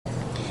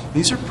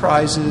These are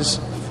prizes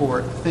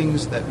for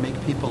things that make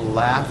people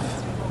laugh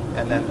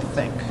and then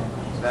think.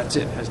 That's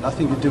it. It has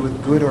nothing to do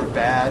with good or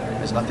bad. It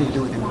has nothing to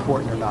do with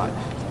important or not.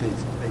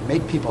 They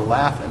make people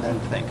laugh and then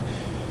think.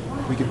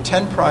 We give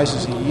 10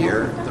 prizes a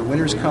year. The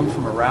winners come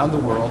from around the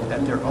world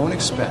at their own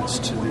expense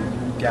to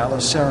the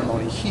gala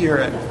ceremony here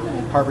at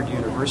Harvard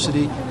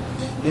University.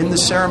 In the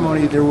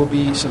ceremony, there will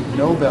be some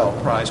Nobel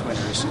Prize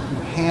winners who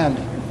hand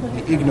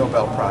the Ig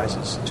Nobel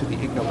Prizes to the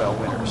Ig Nobel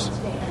winners.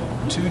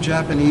 2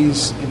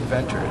 Japanese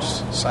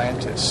inventors,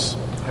 scientists,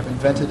 have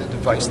invented a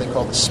device they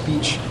call the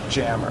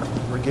SpeechJammer.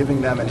 We're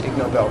giving them an Ig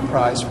Nobel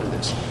Prize for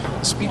this.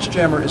 The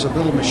SpeechJammer is a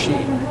little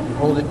machine. You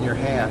hold it in your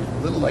hand,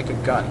 a little like a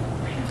gun.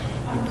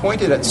 You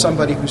point it at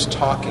somebody who's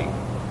talking,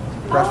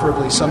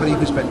 preferably somebody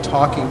who's been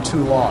talking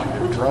too long.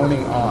 They're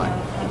droning on.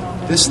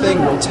 This thing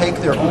will take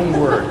their own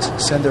words,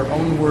 send their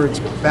own words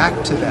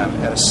back to them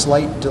at a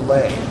slight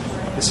delay.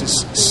 This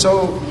is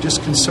so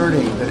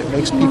disconcerting that it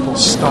makes people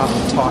stop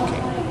talking.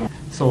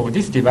 So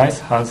this device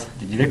has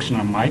the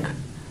directional mic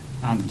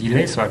and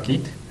delay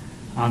circuit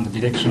and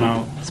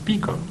directional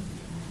speaker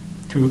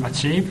to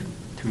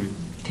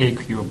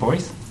take your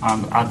voice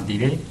and add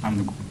delay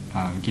and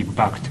give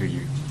back to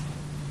you.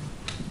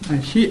 The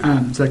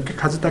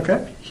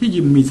Kazutaka, he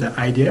gave me the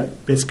idea,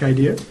 basic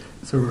idea.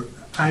 So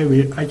I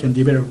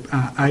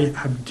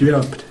have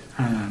developed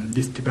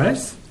this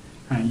device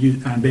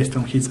based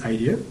on his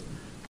idea.